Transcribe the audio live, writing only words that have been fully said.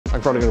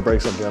I'm probably gonna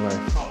break something, aren't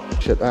I?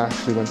 Shit, I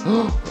actually went,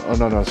 oh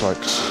no, no, sorry.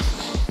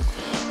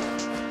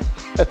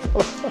 I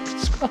thought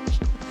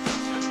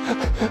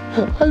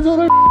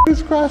I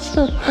scratched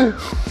it.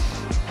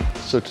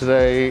 So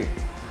today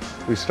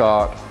we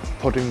start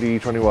putting the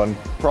E21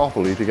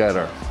 properly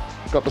together.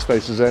 Got the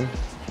spaces in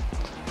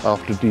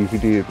after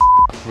DVD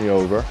me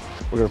over.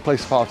 We're gonna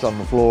place the parts on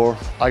the floor.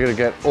 I gotta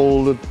get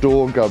all the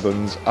door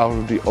gubbins out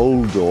of the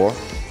old door.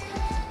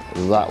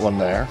 That one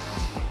there.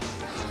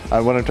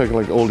 And when I'm taking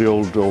like all the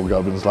old door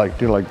gubbins, like,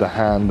 you know, like the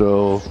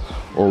handle,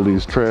 all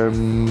these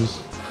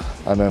trims,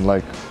 and then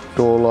like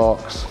door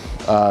locks,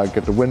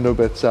 get the window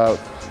bits out,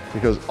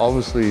 because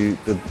obviously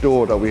the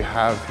door that we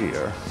have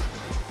here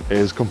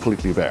is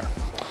completely bare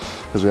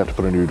because we have to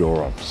put a new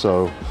door on.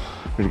 So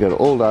we need to get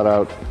all that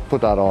out, put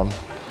that on.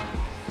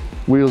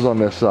 Wheels on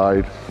this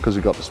side because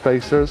we got the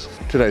spacers.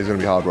 Today's gonna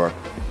be hard work.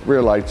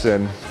 Rear lights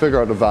in,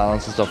 figure out the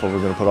balance and stuff what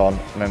we're gonna put on,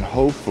 and then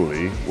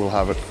hopefully we'll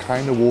have it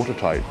kind of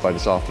watertight by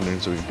this afternoon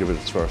so we can give it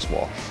its first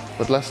wash.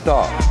 But let's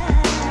start.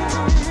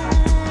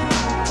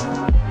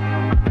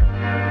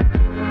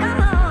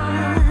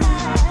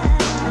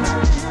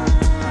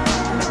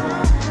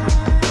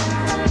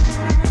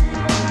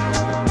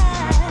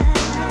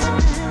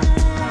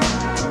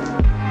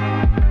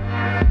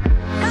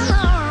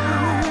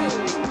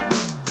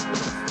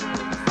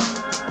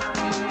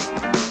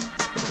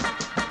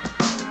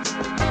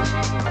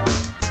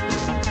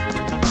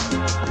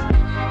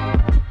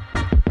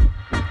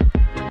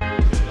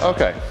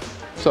 Okay,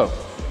 so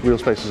wheel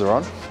spacers are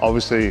on.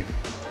 Obviously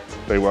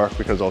they work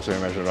because also I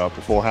measured it out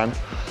beforehand.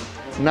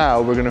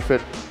 Now we're gonna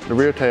fit the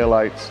rear tail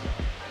lights,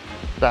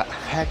 that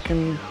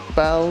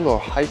Heckenbell or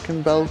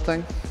Heikenbell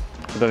thing.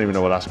 I don't even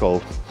know what that's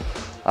called.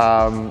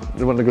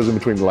 The one that goes in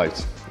between the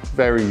lights.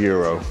 Very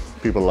Euro,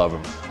 people love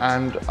them.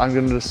 And I'm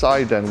gonna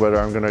decide then whether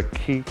I'm gonna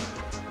keep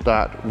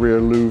that rear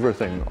louver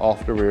thing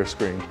off the rear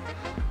screen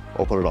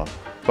or put it on.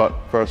 But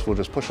first we'll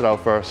just push it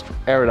out first,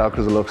 air it out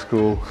because it looks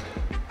cool,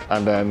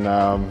 and then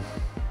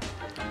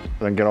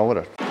get on with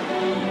it.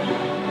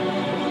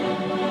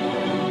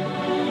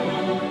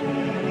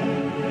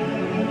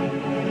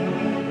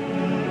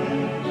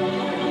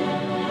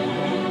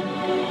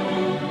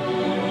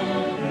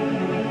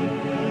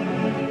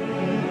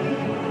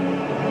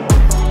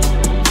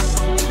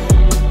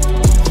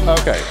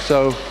 Okay,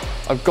 so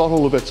I've got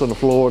all the bits on the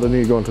floor that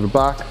need to go into the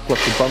back, plus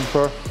the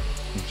bumper.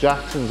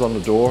 Jackson's on the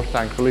door,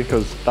 thankfully,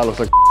 because that looks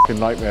like a f***ing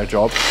nightmare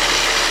job.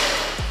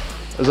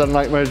 Is that a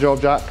nightmare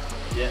job, Jack?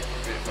 Yeah,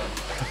 pretty fun.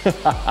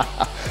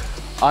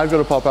 I've got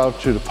to pop out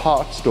to the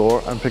parts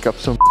store and pick up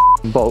some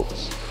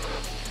bolts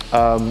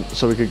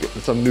so we could get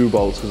some new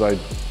bolts because I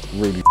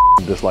really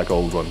dislike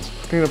old ones.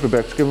 Clean up the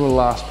bits, give them a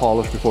last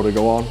polish before they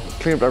go on,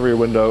 clean up every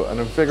window, and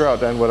then figure out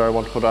then whether I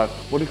want to put that,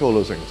 what do you call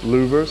those things?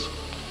 Louvers,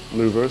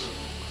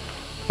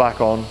 back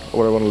on, or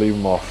whether I want to leave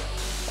them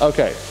off.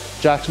 Okay,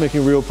 Jack's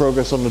making real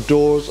progress on the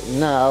doors.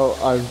 Now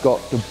I've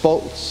got the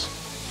bolts,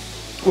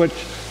 which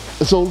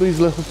it's all these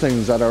little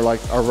things that are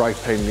like a right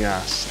pain in the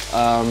ass.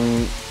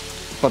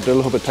 But they're a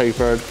little bit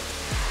tapered.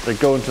 They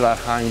go into that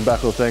hang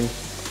beckle thing.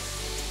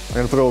 I'm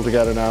gonna put it all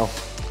together now.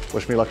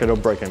 Wish me luck I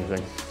don't break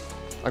anything.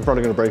 I'm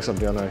probably gonna break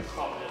something, aren't I?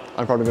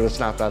 I'm probably gonna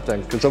snap that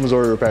thing, because someone's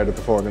already repaired it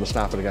before. I'm gonna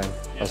snap it again.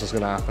 That's what's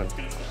gonna happen.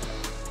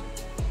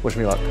 Wish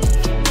me luck.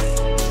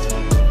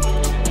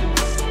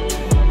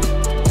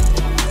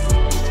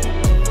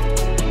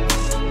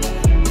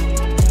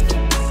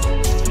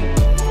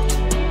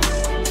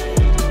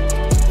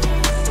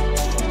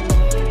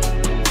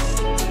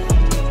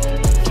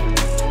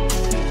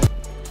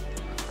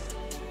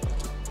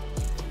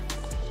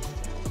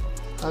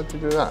 How'd you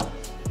do that?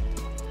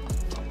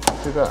 How'd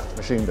you do that?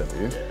 Machine did,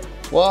 you? Yeah.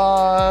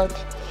 What?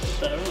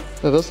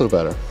 That does look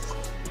better.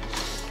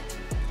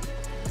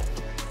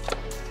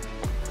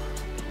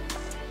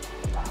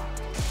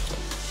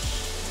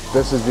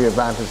 This is the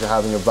advantage of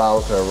having a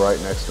Valter right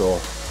next door.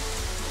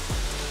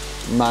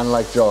 Man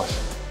like Josh.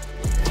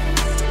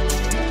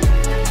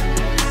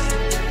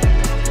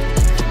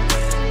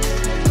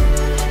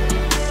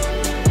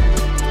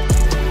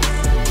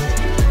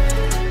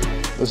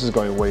 This is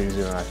going way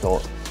easier than I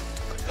thought.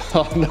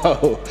 Oh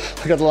no,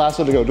 I got the last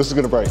one to go. This is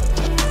gonna break.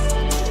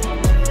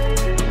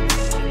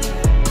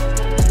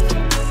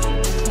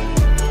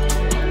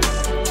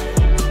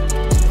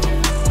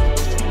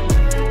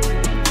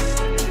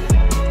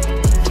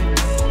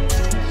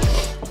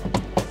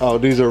 Oh,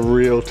 these are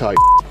real tight,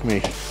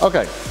 me.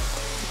 Okay,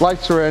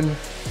 lights are in,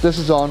 this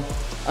is on.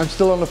 I'm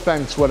still on the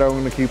fence whether I'm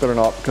gonna keep it or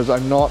not because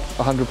I'm not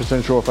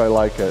 100% sure if I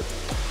like it.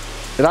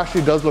 It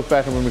actually does look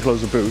better when we close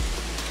the boot.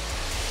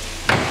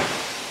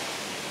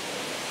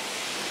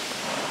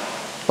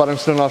 But I'm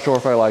still not sure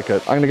if I like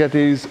it. I'm gonna get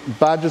these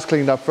badges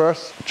cleaned up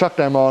first, chuck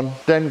them on,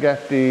 then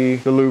get the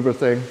louver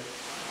thing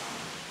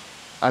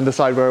and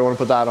decide where I want to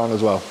put that on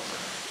as well.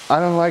 I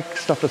don't like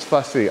stuff that's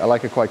fussy, I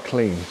like it quite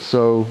clean.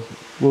 So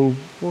we'll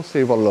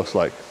see what it looks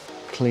like.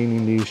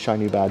 Cleaning these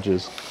shiny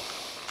badges.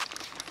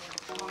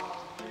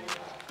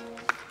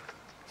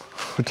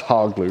 With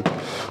hog glue.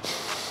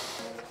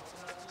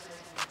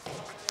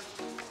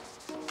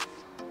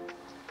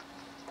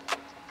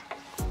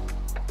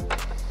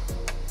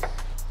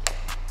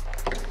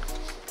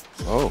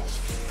 Oh.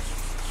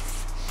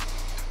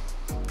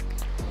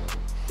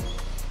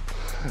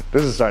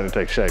 This is starting to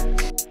take shape.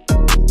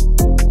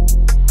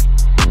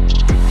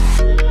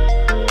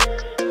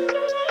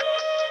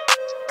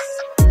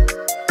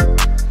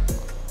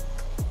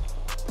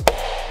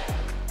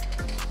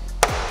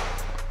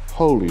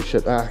 Holy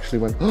shit, I actually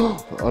went,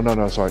 oh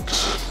no, sorry.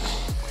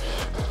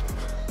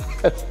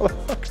 I thought I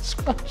fucking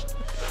scratched it.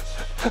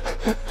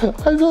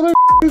 I thought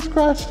I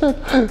scratched it.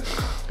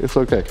 It's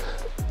okay.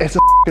 It's a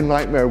fucking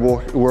nightmare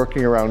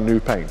working around new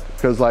paint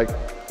because like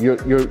you're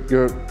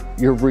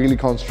really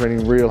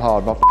concentrating real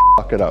hard not to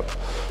fuck it up.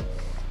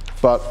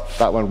 But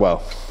that went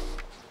well.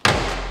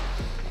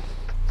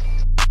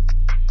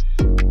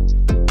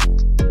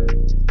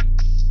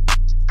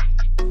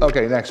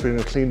 Okay, next we're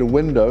gonna clean the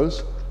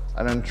windows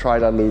and then try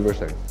that louver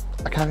thing.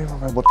 I can't even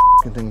remember what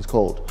the fucking thing's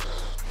called.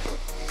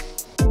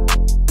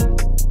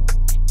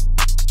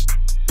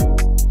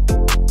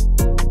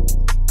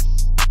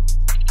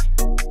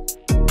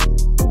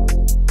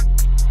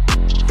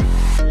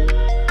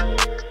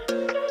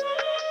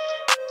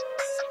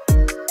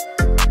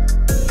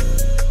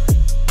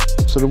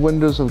 So the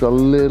windows have got a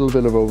little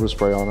bit of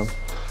overspray on them,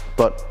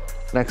 but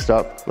next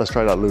up, let's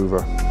try that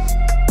louver.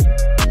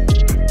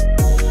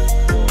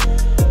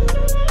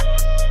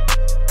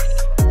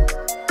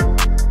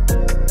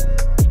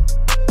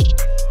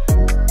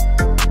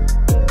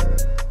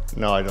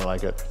 No, I don't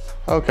like it.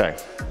 Okay,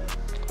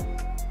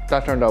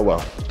 that turned out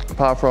well,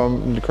 apart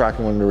from the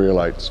cracking one of the rear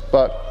lights,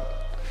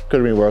 but could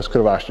have been worse, could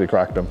have actually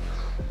cracked them.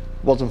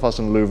 Wasn't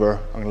fussing the louver,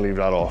 I'm gonna leave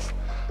that off.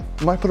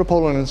 I might put a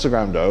poll on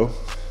Instagram though,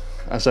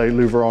 and say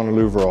louver on and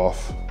louver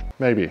off.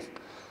 Maybe.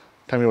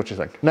 Tell me what you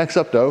think. Next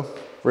up though,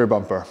 rear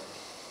bumper.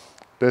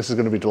 This is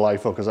gonna be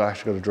delightful because I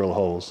actually got to drill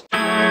holes.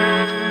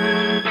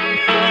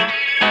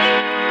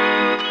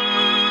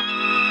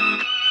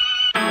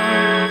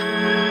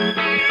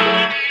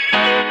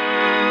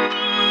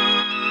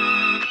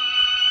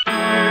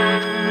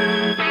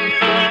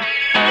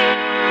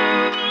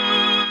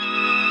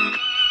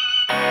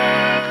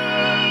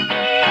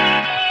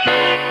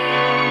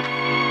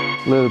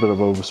 A little bit of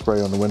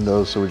overspray on the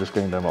windows, so we're just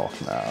getting them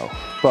off now.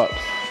 But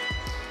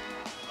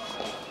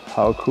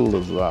how cool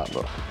is that?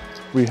 Look,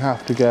 we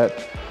have to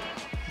get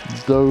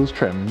those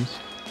trims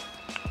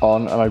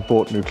on, and I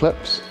bought new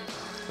clips.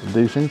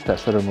 These things,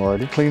 tested them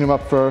already. Clean them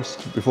up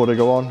first before they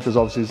go on, because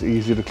obviously it's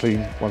easier to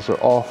clean once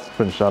they're off.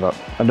 Finish that up.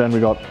 And then we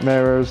got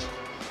mirrors,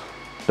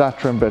 that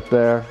trim bit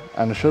there,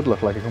 and it should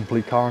look like a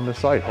complete car on this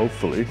side,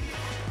 hopefully.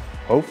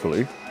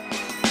 Hopefully.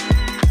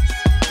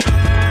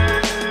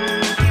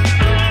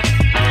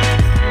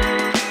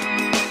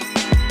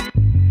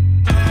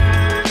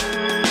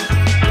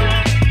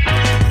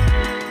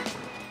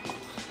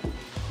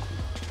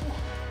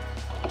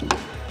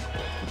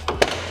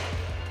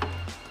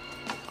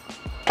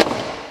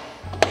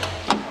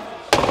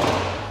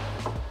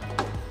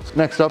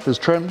 Next up is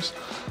trims.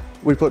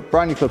 We put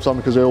brand new clips on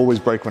because they always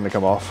break when they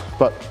come off,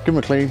 but give them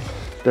a clean.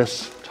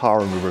 This tire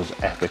remover is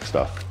epic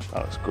stuff.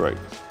 That looks great.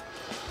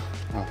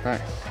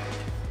 Okay,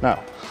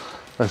 now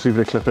let's see if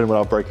they clip in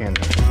without breaking in.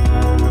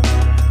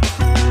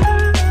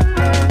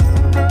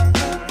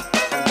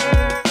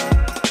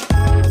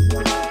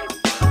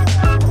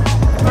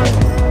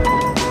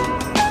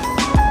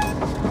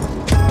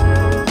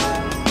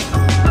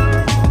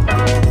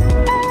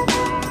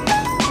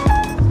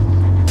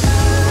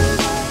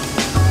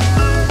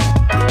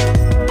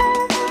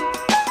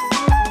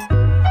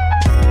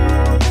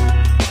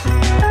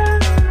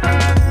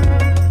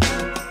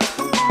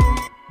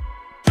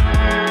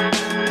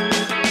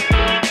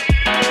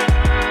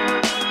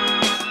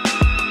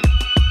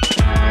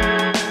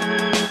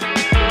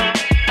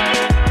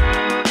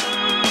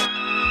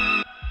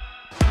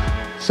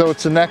 So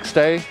it's the next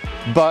day,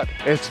 but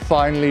it's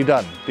finally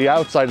done. The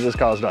outside of this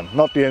car is done,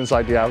 not the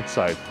inside, the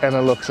outside, and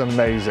it looks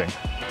amazing.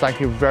 Thank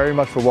you very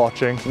much for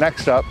watching.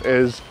 Next up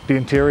is the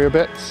interior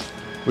bits.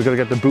 We're gonna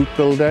get the boot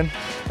build in,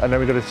 and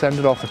then we're gonna send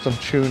it off for some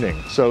tuning.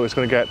 So it's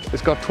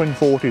got twin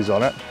 40s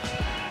on it,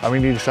 and we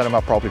need to set them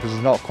up properly because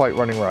it's not quite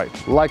running right.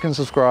 Like and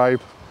subscribe,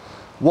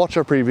 watch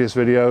our previous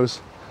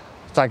videos.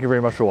 Thank you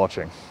very much for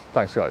watching.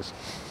 Thanks guys.